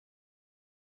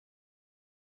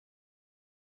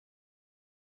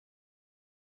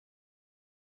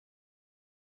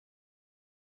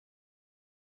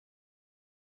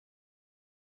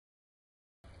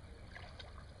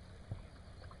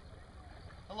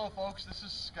Hello folks, this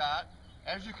is Scott.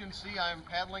 As you can see, I'm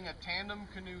paddling a tandem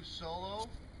canoe solo,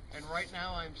 and right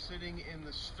now I'm sitting in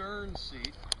the stern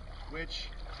seat, which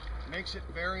makes it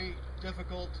very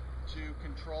difficult to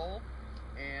control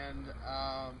and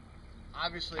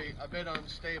obviously a bit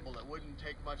unstable. It wouldn't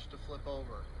take much to flip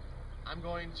over. I'm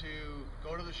going to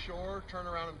go to the shore, turn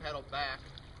around and paddle back,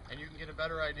 and you can get a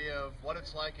better idea of what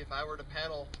it's like if I were to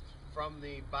paddle from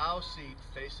the bow seat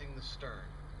facing the stern.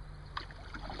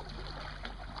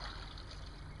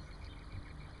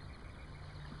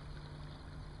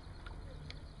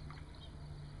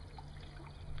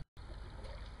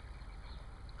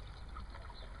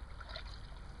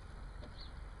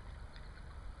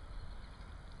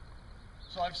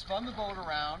 So I've spun the boat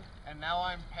around, and now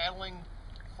I'm paddling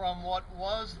from what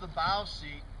was the bow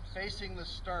seat facing the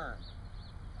stern.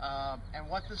 And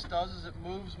what this does is it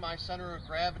moves my center of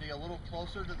gravity a little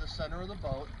closer to the center of the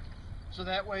boat, so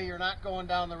that way you're not going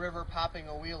down the river popping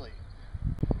a wheelie.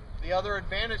 The other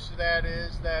advantage to that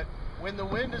is that when the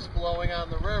wind is blowing on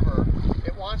the river,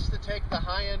 it wants to take the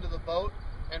high end of the boat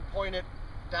and point it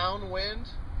downwind,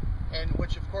 and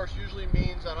which of course usually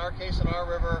means, in our case in our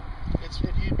river,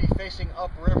 you'd be facing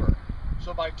upriver.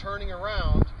 So by turning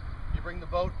around, you bring the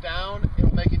boat down,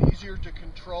 it'll make it easier to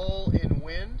control in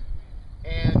wind,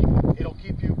 and it'll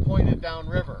keep you pointed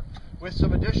downriver. With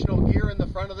some additional gear in the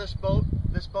front of this boat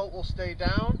will stay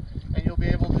down, and you'll be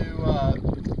able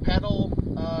to paddle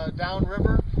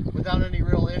downriver without any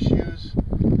real